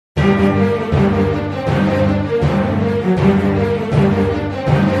Welcome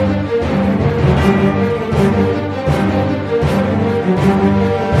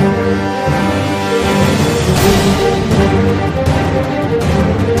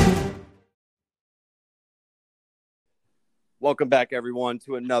back, everyone,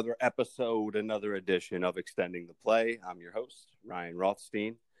 to another episode, another edition of Extending the Play. I'm your host, Ryan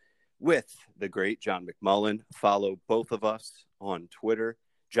Rothstein, with the great John McMullen. Follow both of us on Twitter,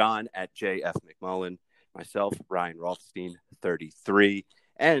 John at JF McMullen, myself, Ryan Rothstein, 33.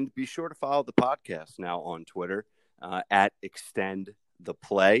 And be sure to follow the podcast now on Twitter at Extend the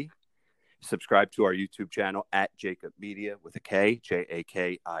Play. Subscribe to our YouTube channel at Jacob Media with a K,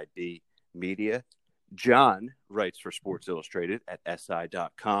 JAKIB Media. John writes for Sports Illustrated at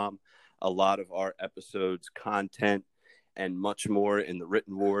SI.com. A lot of our episodes, content, and much more in the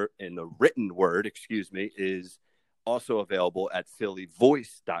written word, is also available at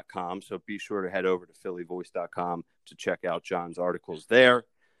PhillyVoice.com. So be sure to head over to PhillyVoice.com to check out John's articles there.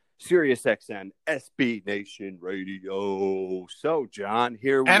 SiriusXM SB Nation Radio. So, John,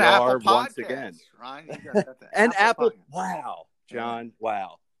 here we and are Apple once Podcasts, again. Ryan, you got that. And Apple. Podcasts. Wow, John.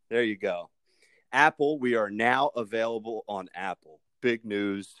 Wow. There you go. Apple, we are now available on Apple. Big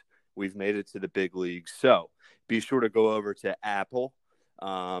news. We've made it to the big leagues. So be sure to go over to Apple.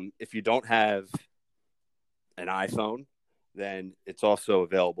 If you don't have an iPhone, then it's also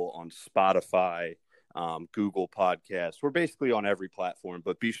available on Spotify, Google Podcasts. We're basically on every platform,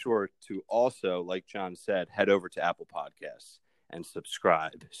 but be sure to also, like John said, head over to Apple Podcasts and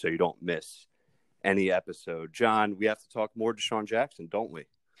subscribe so you don't miss any episode. John, we have to talk more DeSean Jackson, don't we?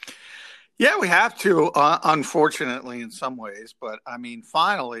 Yeah, we have to, unfortunately, in some ways. But, I mean,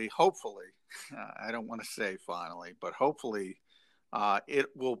 finally, hopefully, I don't want to say finally, but hopefully it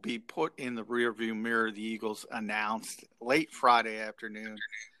will be put in the rearview mirror. The Eagles announced late Friday afternoon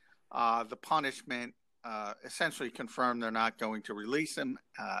the punishment, essentially confirmed they're not going to release him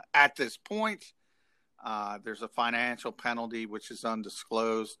at this point. There's a financial penalty, which is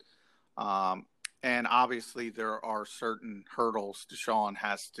undisclosed. And obviously there are certain hurdles DeSean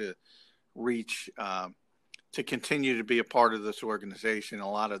has to reach to continue to be a part of this organization.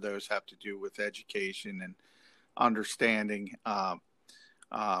 A lot of those have to do with education and understanding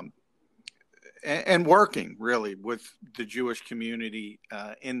and working really with the Jewish community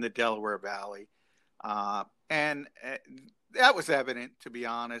in the Delaware Valley. And that was evident, to be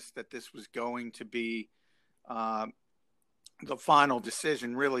honest, that this was going to be the final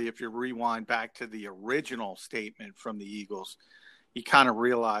decision. Really, if you rewind back to the original statement from the Eagles, you kind of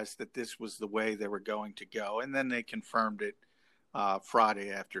realized that this was the way they were going to go. And then they confirmed it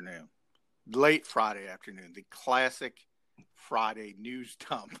Friday afternoon, late Friday afternoon, the classic Friday news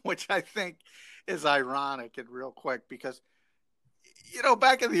dump, which I think is ironic and real quick because, you know,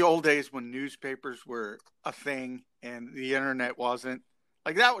 back in the old days when newspapers were a thing and the internet wasn't,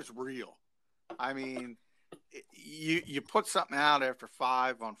 like that was real. I mean, you put something out after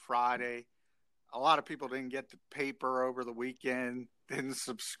 5 on Friday. A lot of people didn't get the paper over the weekend, didn't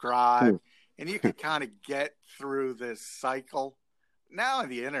subscribe, and you could kind of get through this cycle. Now on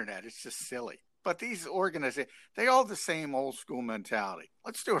the internet, it's just silly. But these organizations, they all have the same old school mentality.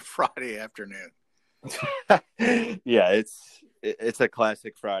 Let's do it Friday afternoon. Yeah, it's a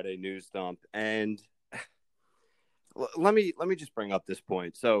classic Friday news dump. And let me just bring up this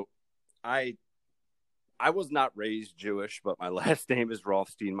point. So I was not raised Jewish, but my last name is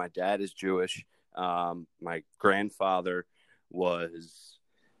Rothstein. My dad is Jewish. My grandfather was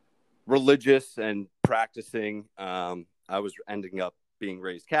religious and practicing. I was ending up being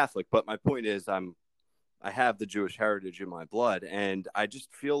raised Catholic, but my point is I have the Jewish heritage in my blood, and I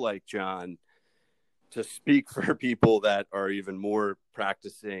just feel like, John, to speak for people that are even more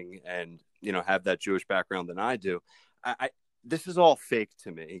practicing and, you know, have that Jewish background than I do, this is all fake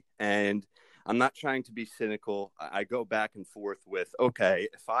to me, and I'm not trying to be cynical. I go back and forth with, okay,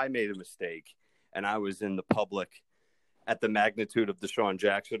 if I made a mistake and I was in the public at the magnitude of DeSean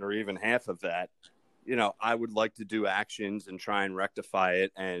Jackson or even half of that, you know, I would like to do actions and try and rectify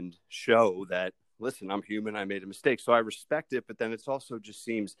it and show that, listen, I'm human. I made a mistake. So I respect it. But then it also just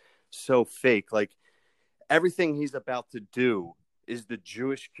seems so fake. Like everything he's about to do, is the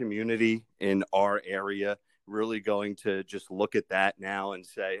Jewish community in our area really going to just look at that now and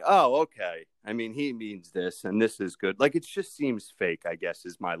say, oh, okay, I mean, he means this and this is good. Like, it just seems fake, I guess,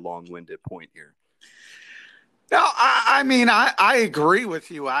 is my long-winded point here. No, I mean, I agree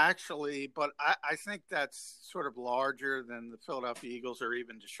with you, actually, but I think that's sort of larger than the Philadelphia Eagles or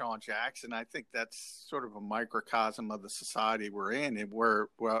even DeSean Jackson. I think that's sort of a microcosm of the society we're in, and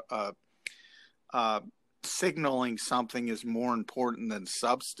signaling something is more important than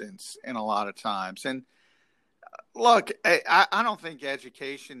substance in a lot of times. And look, I don't think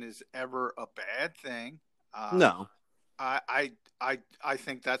education is ever a bad thing. No, I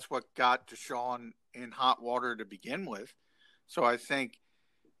think that's what got Deshaun in hot water to begin with. So I think,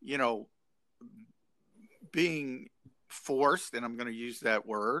 you know, being forced, and I'm going to use that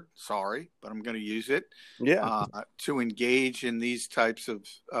word, sorry, but I'm going to use it, yeah, to engage in these types of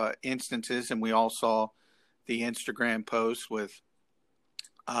instances. And we all saw the Instagram post with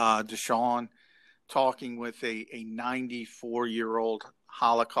Deshaun talking with a 94-year-old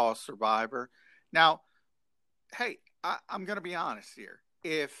Holocaust survivor. Now, hey, I'm going to be honest here.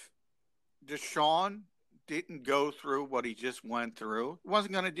 If Deshaun didn't go through what he just went through, he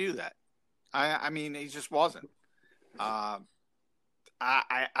wasn't going to do that. I mean, he just wasn't. I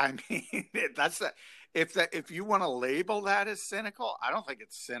mean, that's that. If you want to label that as cynical, I don't think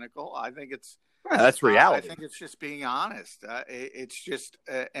it's cynical. I think it's that's I reality. think it's just being honest. It's just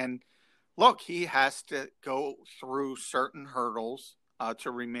and look, he has to go through certain hurdles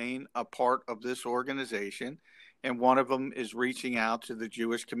to remain a part of this organization. And one of them is reaching out to the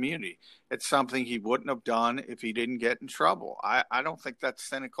Jewish community. It's something he wouldn't have done if he didn't get in trouble. I don't think that's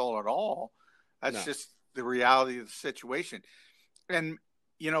cynical at all. That's No, just the reality of the situation. And,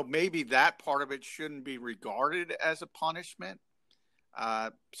 you know, maybe that part of it shouldn't be regarded as a punishment,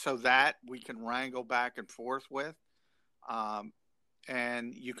 so that we can wrangle back and forth with. Um,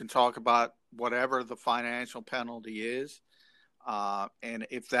 and you can talk about whatever the financial penalty is. And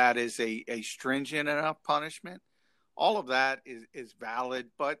if that is a stringent enough punishment, all of that is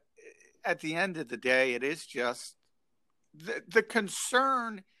valid. But at the end of the day, it is just the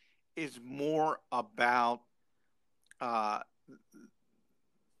concern is more about uh,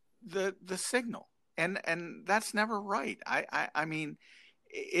 the signal, and that's never right. I mean,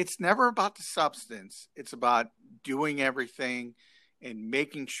 it's never about the substance. It's about doing everything and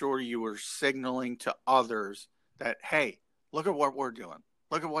making sure you are signaling to others that, hey, look at what we're doing.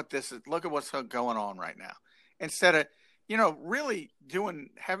 Look at what this is. Look at what's going on right now. Instead of, you know, really doing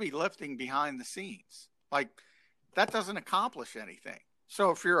heavy lifting behind the scenes. Like, that doesn't accomplish anything. So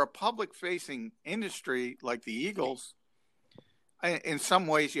if you're a public facing industry like the Eagles, in some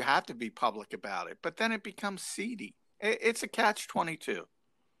ways you have to be public about it, but then it becomes seedy. It's a catch-22.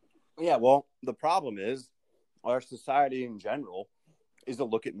 yeah. Well, the problem is our society in general is a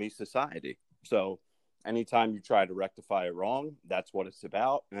look at me society. So anytime you try to rectify it wrong, that's what it's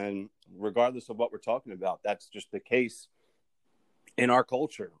about. And regardless of what we're talking about, that's just the case in our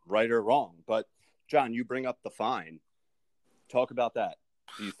culture, right or wrong. But John, you bring up the fine. Talk about that.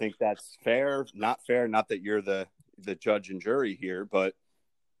 Do you think that's fair? Not fair? Not that you're the judge and jury here, but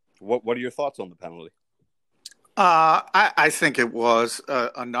what are your thoughts on the penalty? I think it was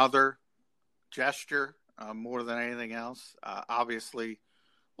another gesture more than anything else. Obviously,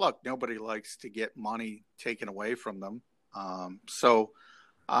 look, nobody likes to get money taken away from them. So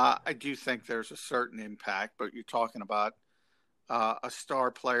I do think there's a certain impact, but you're talking about a star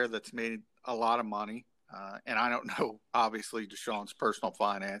player that's made a lot of money. And I don't know, obviously, Deshaun's personal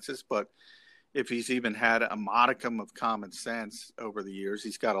finances, but if he's even had a modicum of common sense over the years,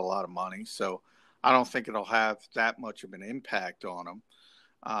 he's got a lot of money. So I don't think it'll have that much of an impact on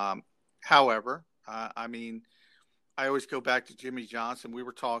him. However, I mean, I always go back to Jimmy Johnson. We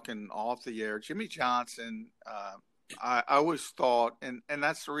were talking off the air. Jimmy Johnson, I always thought, and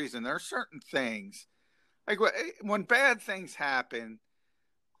that's the reason, there are certain things, like when bad things happen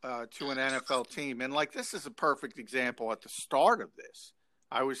to an NFL team, and like this is a perfect example at the start of this.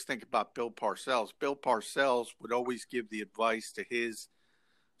 I always think about Bill Parcells. Bill Parcells would always give the advice to his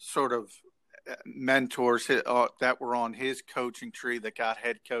sort of mentors that were on his coaching tree that got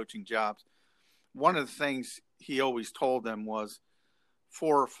head coaching jobs. One of the things he always told them was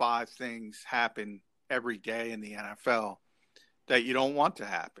 4 or 5 things happen every day in the NFL that you don't want to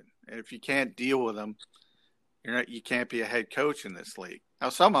happen. And if you can't deal with them, you can't be a head coach in this league. Now,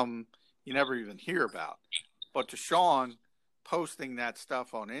 some of them you never even hear about. But Deshaun posting that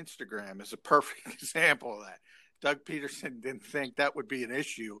stuff on Instagram is a perfect example of that. Doug Peterson didn't think that would be an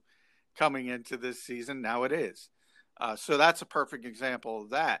issue coming into this season. Now it is. So that's a perfect example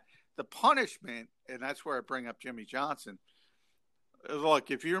of that. The punishment, and that's where I bring up Jimmy Johnson.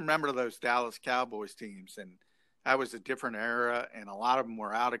 Look, if you remember those Dallas Cowboys teams, and that was a different era, and a lot of them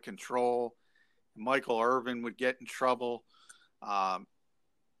were out of control. Michael Irvin would get in trouble.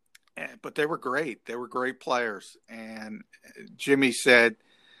 But they were great. They were great players. And Jimmy said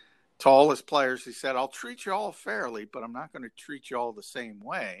to all his players, he said, I'll treat you all fairly, but I'm not going to treat you all the same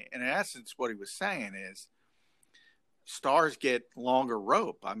way. And in essence, what he was saying is, stars get longer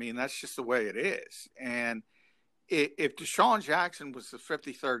rope. I mean, that's just the way it is. And if Deshaun Jackson was the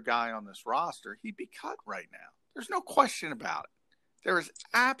 53rd guy on this roster, he'd be cut right now. There's no question about it. There is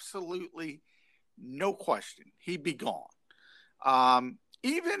absolutely no question. He'd be gone.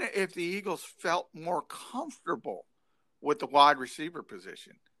 Even if the Eagles felt more comfortable with the wide receiver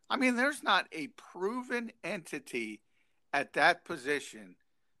position. I mean, there's not a proven entity at that position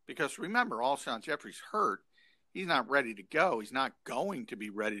because remember, Alshon Jeffrey's hurt. He's not ready to go. He's not going to be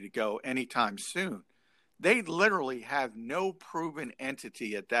ready to go anytime soon. They literally have no proven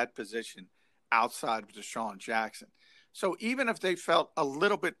entity at that position outside of Deshaun Jackson. So even if they felt a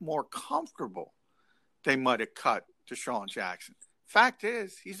little bit more comfortable, they might have cut Deshaun Jackson. Fact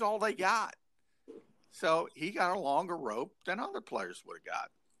is, he's all they got. So he got a longer rope than other players would have got.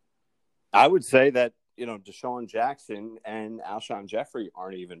 I would say that, Deshaun Jackson and Alshon Jeffrey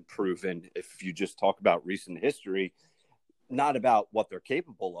aren't even proven if you just talk about recent history, not about what they're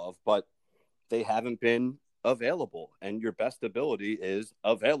capable of, but they haven't been available. And your best ability is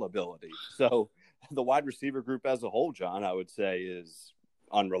availability. So the wide receiver group as a whole, John, I would say is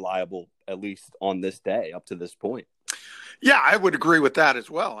unreliable, at least on this day up to this point. Yeah, I would agree with that as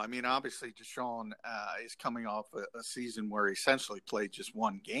well. I mean, obviously, Deshaun is coming off a season where he essentially played just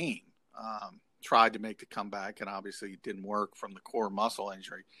one game, tried to make the comeback, and obviously it didn't work from the core muscle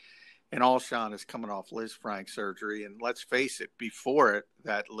injury. And Alshon is coming off Liz Frank surgery. And let's face it, before it,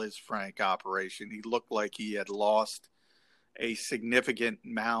 that Liz Frank operation, he looked like he had lost a significant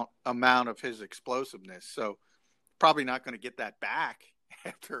amount of his explosiveness. So probably not going to get that back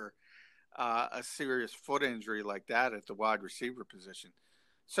after a serious foot injury like that at the wide receiver position.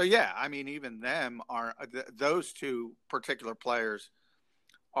 So, yeah, I mean, even them those two particular players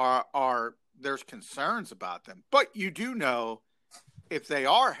are there's concerns about them. But you do know if they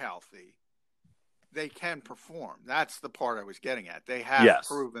are healthy, they can perform. That's the part I was getting at. They have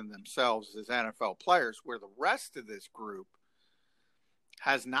proven themselves as NFL players where the rest of this group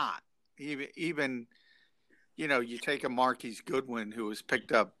has not. Even you take a Marquise Goodwin who was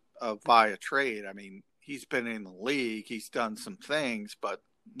picked up via trade. I mean, he's been in the league. He's done some things, but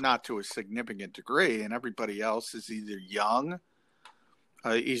not to a significant degree. And everybody else is either young.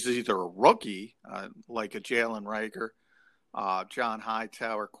 He's either a rookie, like a Jalen Reagor, John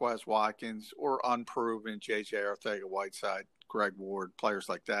Hightower, Quez Watkins, or unproven J.J. Arcega-Whiteside, Greg Ward, players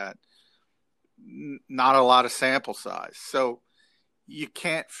like that. Not a lot of sample size. So you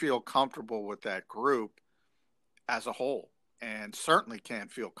can't feel comfortable with that group as a whole. And certainly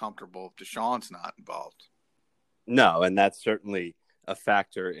can't feel comfortable if Deshaun's not involved. No, and that's certainly a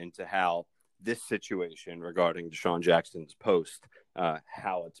factor into how this situation regarding Deshaun Jackson's post,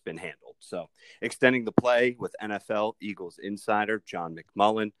 how it's been handled. So extending the play with NFL Eagles insider John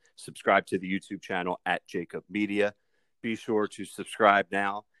McMullen. Subscribe to the YouTube channel at Jacob Media. Be sure to subscribe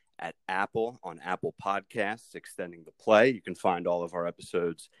now at Apple on Apple Podcasts, Extending the Play. You can find all of our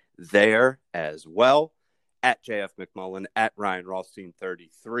episodes there as well. At JF McMullen, at Ryan Rothstein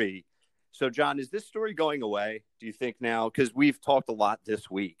 33. So, John, is this story going away, do you think now? Because we've talked a lot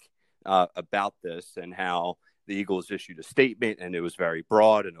this week about this and how the Eagles issued a statement and it was very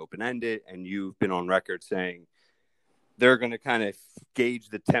broad and open-ended. And you've been on record saying they're going to kind of gauge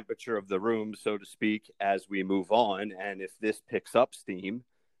the temperature of the room, so to speak, as we move on. And if this picks up steam,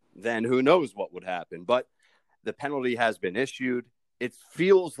 then who knows what would happen. But the penalty has been issued. It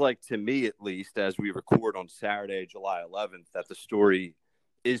feels like, to me at least, as we record on Saturday, July 11th, that the story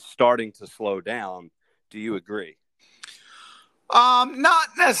is starting to slow down. Do you agree? Not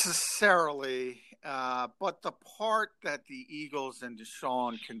necessarily, but the part that the Eagles and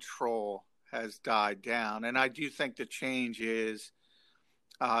Deshaun control has died down. And I do think the change is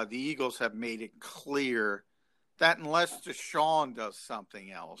the Eagles have made it clear that unless Deshaun does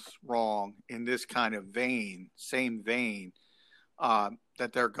something else wrong in this kind of same vein,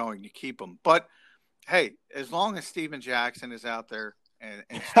 that they're going to keep him. But, hey, as long as Steven Jackson is out there and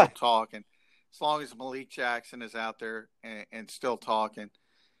still talking, as long as Malik Jackson is out there and still talking,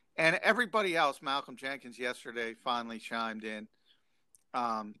 and everybody else, Malcolm Jenkins yesterday finally chimed in,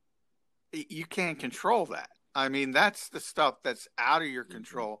 you can't control that. I mean, that's the stuff that's out of your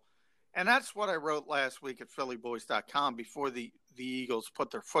control. And that's what I wrote last week at PhillyBoys.com before the Eagles put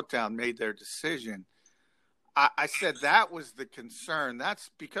their foot down, made their decision. I said that was the concern.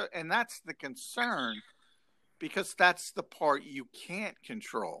 That's the concern because that's the part you can't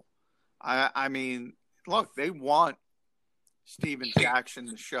control. I mean, look, they want Steven Jackson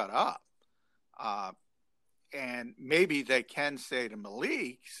to shut up. And maybe they can say to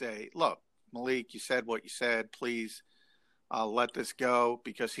Malik, look, Malik, you said what you said. Please let this go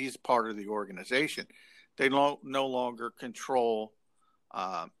because he's part of the organization. They no longer control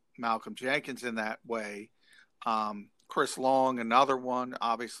Malcolm Jenkins in that way. Chris Long, another one,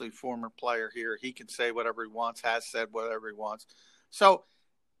 obviously former player here. He can say whatever he wants, has said whatever he wants. So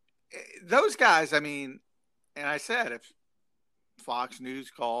those guys, I mean, and I said, if Fox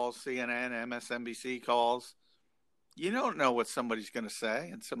News calls, CNN, MSNBC calls, you don't know what somebody's going to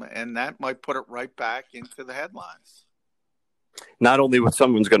say, and that might put it right back into the headlines. Not only what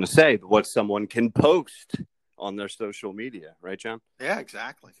someone's going to say, but what someone can post on their social media, right, John? Yeah,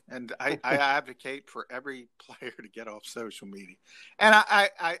 exactly. And I advocate for every player to get off social media. And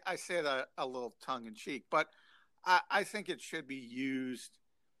I say that a little tongue in cheek, but I think it should be used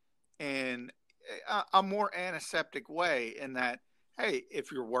in a more antiseptic way, in that, hey,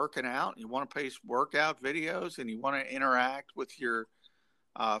 if you're working out and you want to post workout videos and you want to interact with your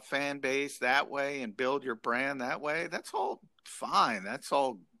fan base that way and build your brand that way, that's all fine. That's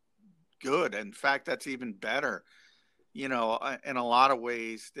all good. In fact, that's even better, in a lot of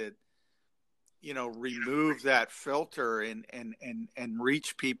ways, that, remove that filter and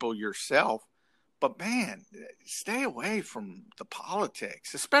reach people yourself. But man, stay away from the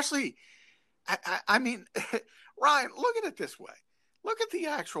politics, especially, I mean, Ryan, look at it this way. Look at the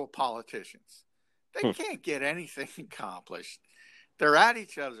actual politicians. They can't get anything accomplished. They're at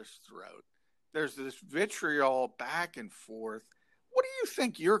each other's throat. There's this vitriol back and forth. What do you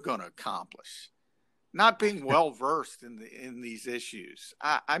think you're going to accomplish? Not being well versed in these issues.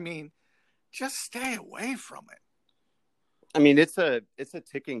 I mean, just stay away from it. I mean, it's a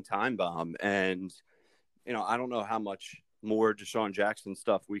ticking time bomb, and I don't know how much more Deshaun Jackson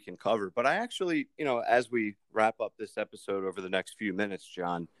stuff we can cover, but I actually, as we wrap up this episode over the next few minutes,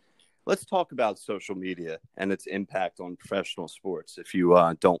 John, let's talk about social media and its impact on professional sports, if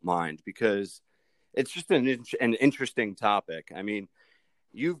you don't mind, because it's just an interesting topic. I mean,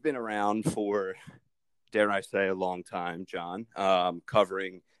 you've been around for, dare I say, a long time, John,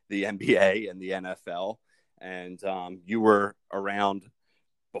 covering the NBA and the NFL. And you were around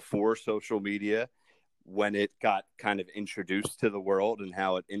before social media, when it got kind of introduced to the world and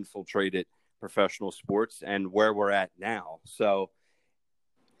how it infiltrated professional sports, and where we're at now. So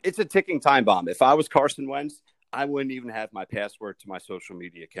it's a ticking time bomb. If I was Carson Wentz, I wouldn't even have my password to my social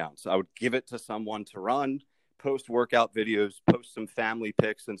media accounts. I would give it to someone to run, post workout videos, post some family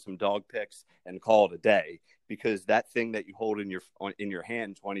pics and some dog pics, and call it a day. Because that thing that you hold in your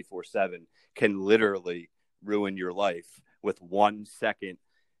hand 24/7 can literally ruin your life with 1 second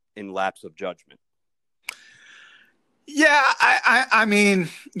in lapse of judgment. Yeah, I mean,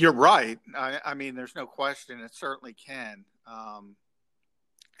 you're right. I mean, there's no question. It certainly can.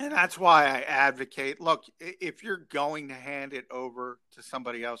 And that's why I advocate, look, if you're going to hand it over to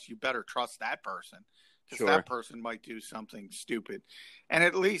somebody else, you better trust that person, because that person might do something stupid. And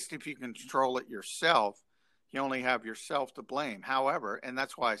at least if you can control it yourself, you only have yourself to blame. However, and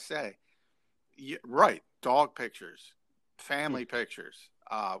that's why I say, right, dog pictures, family pictures,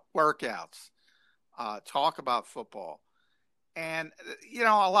 workouts, talk about football. And, a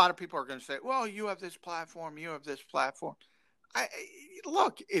lot of people are going to say, well, you have this platform, you have this platform.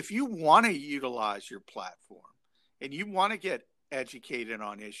 Look, if you want to utilize your platform and you want to get educated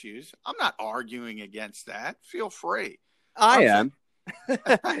on issues, I'm not arguing against that. Feel free. I am.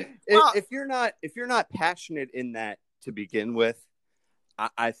 If you're not passionate in that to begin with,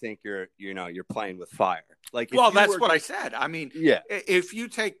 I think you're playing with fire. That's what I said. I mean, yeah. If you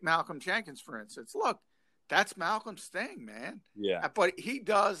take Malcolm Jenkins, for instance, look, that's Malcolm's thing, man. Yeah. But he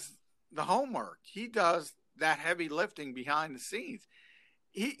does the homework. He does that heavy lifting behind the scenes.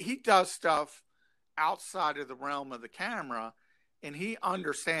 He does stuff outside of the realm of the camera, and he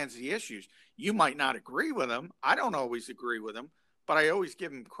understands the issues. You might not agree with him. I don't always agree with him, but I always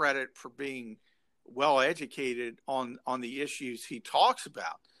give him credit for being well educated on the issues he talks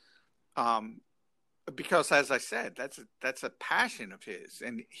about. Because, as I said, that's a passion of his,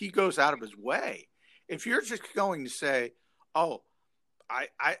 and he goes out of his way. If you're just going to say, oh,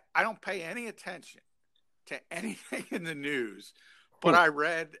 I don't pay any attention to anything in the news, but I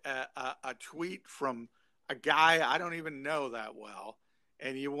read a tweet from a guy I don't even know that well,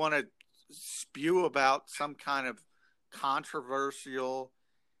 and you want to spew about some kind of controversial,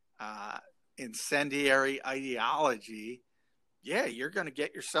 incendiary ideology, yeah, you're going to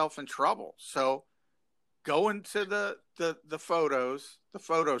get yourself in trouble. So go into the photos, the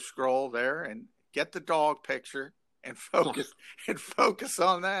photo scroll there, and get the dog picture and focus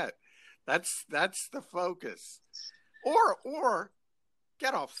on that. That's the focus. Or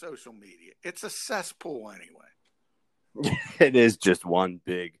get off social media. It's a cesspool anyway. It is just one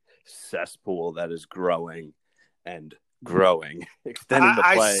big cesspool that is growing and growing, extending the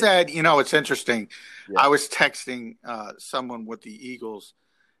I play. said, it's interesting. Yeah. I was texting someone with the Eagles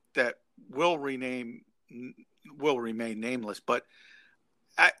that will remain nameless, but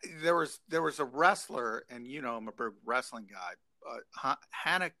there was a wrestler, and I'm a big wrestling guy,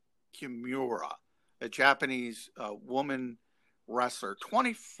 Hana Kimura, a Japanese woman wrestler,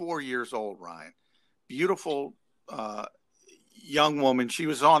 24 years old, Ryan, beautiful young woman. She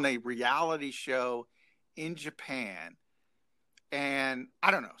was on a reality show in Japan, and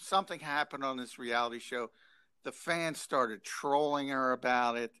I don't know, something happened on this reality show. The fans started trolling her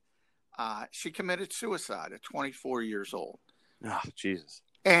about it. She committed suicide at 24 years old. Oh, Jesus.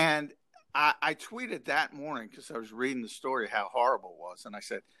 And I tweeted that morning because I was reading the story how horrible it was. And I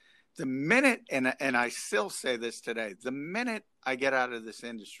said, the minute, and I still say this today, the minute I get out of this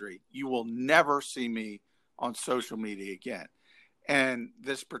industry, you will never see me on social media again. And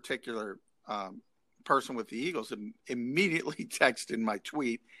this particular person with the Eagles immediately texted my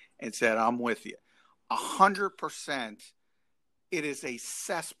tweet and said, I'm with you. 100%, it is a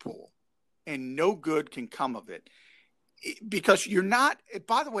cesspool and no good can come of it. Because you're not,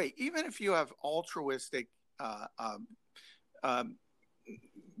 by the way, even if you have altruistic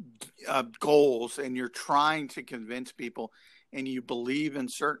goals and you're trying to convince people and you believe in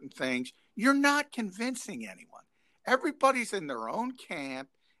certain things, you're not convincing anyone. Everybody's in their own camp.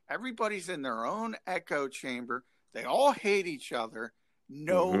 Everybody's in their own echo chamber. They all hate each other.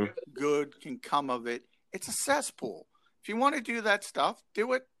 No good can come of it. It's a cesspool. If you want to do that stuff,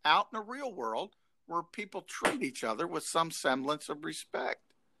 do it out in the real world where people treat each other with some semblance of respect.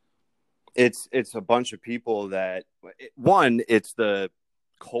 It's a bunch of people that, one, it's the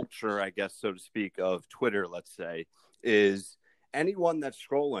culture, I guess, so to speak, of Twitter, let's say, is anyone that's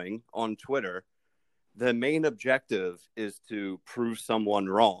scrolling on Twitter, the main objective is to prove someone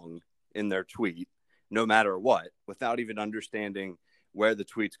wrong in their tweet, no matter what, without even understanding where the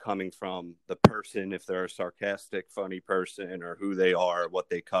tweet's coming from, the person, if they're a sarcastic, funny person, or who they are, what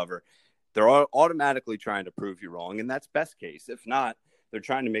they cover. They're automatically trying to prove you wrong, and that's best case. If not, they're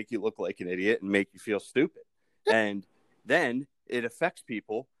trying to make you look like an idiot and make you feel stupid. And then it affects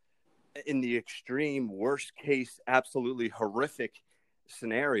people in the extreme worst case, absolutely horrific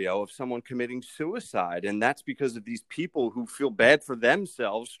scenario of someone committing suicide. And that's because of these people who feel bad for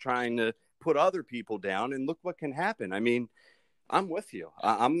themselves trying to put other people down. And look what can happen. I mean, I'm with you.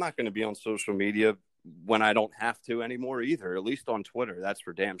 I'm not going to be on social media when I don't have to anymore either, at least on Twitter. That's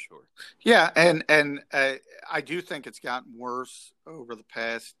for damn sure. Yeah. And I do think it's gotten worse over the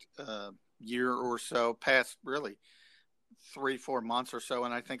past year or so, past really 3-4 months or so.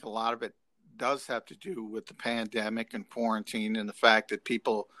 And I think a lot of it does have to do with the pandemic and quarantine and the fact that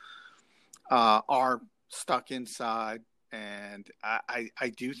people are stuck inside. And I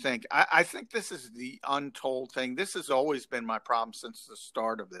do think, I think this is the untold thing. This has always been my problem since the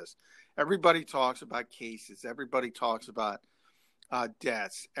start of this. Everybody talks about cases. Everybody talks about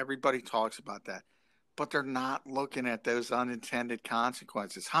deaths. Everybody talks about that. But they're not looking at those unintended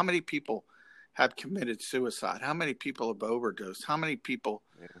consequences. How many people have committed suicide? How many people have overdosed? How many people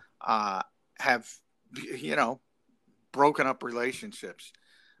have, broken up relationships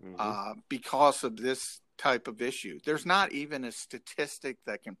because of this type of issue? There's not even a statistic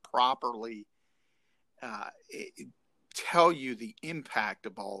that can properly tell you the impact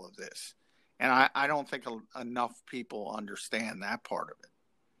of all of this. And I don't think enough people understand that part of it.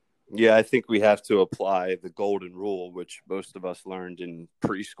 Yeah, I think we have to apply the golden rule, which most of us learned in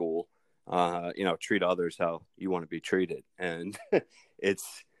preschool. Treat others how you want to be treated. And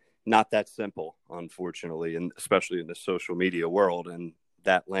it's not that simple, unfortunately, and especially in the social media world and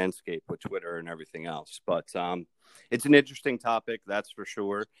that landscape with Twitter and everything else. But it's an interesting topic, that's for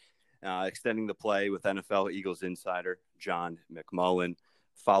sure. Extending the play with NFL Eagles insider John McMullen.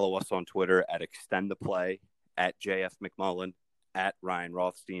 Follow us on Twitter at Extend the Play, at JF McMullen, at Ryan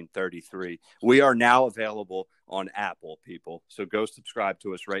Rothstein 33. We are now available on Apple, people. So go subscribe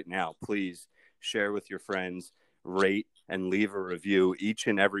to us right now. Please share with your friends, rate, and leave a review. Each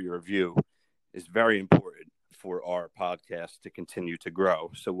and every review is very important for our podcast to continue to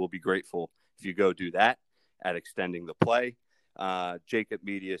grow. So we'll be grateful if you go do that at Extending the Play. Jacob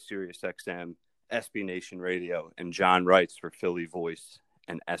Media, SiriusXM, SB Nation Radio, and John writes for Philly Voice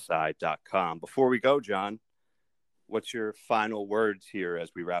and SI.com. Before we go, John, what's your final words here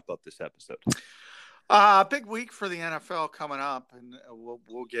as we wrap up this episode? Big week for the NFL coming up, and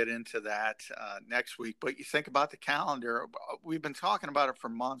we'll get into that next week. But you think about the calendar. We've been talking about it for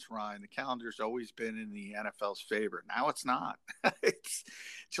months, Ryan. The calendar's always been in the NFL's favor. Now it's not. It's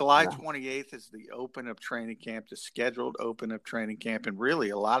July 28th is the open of training camp, the scheduled open of training camp, and really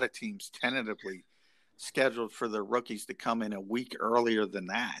a lot of teams tentatively scheduled for the rookies to come in a week earlier than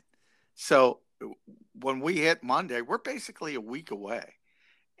that. So when we hit Monday, we're basically a week away.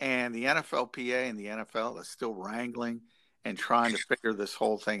 And the NFLPA and the NFL is still wrangling and trying to figure this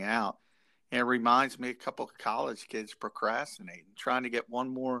whole thing out. And it reminds me of a couple of college kids procrastinating, trying to get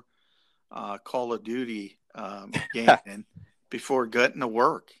one more Call of Duty game in before getting to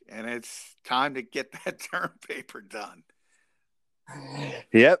work. And it's time to get that term paper done.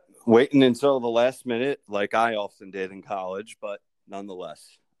 Yep. Waiting until the last minute, like I often did in college, but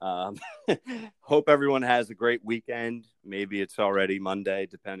nonetheless. Hope everyone has a great weekend. Maybe it's already Monday,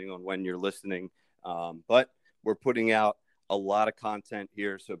 depending on when you're listening. But we're putting out a lot of content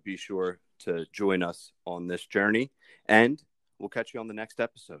here, so be sure to join us on this journey. And we'll catch you on the next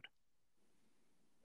episode.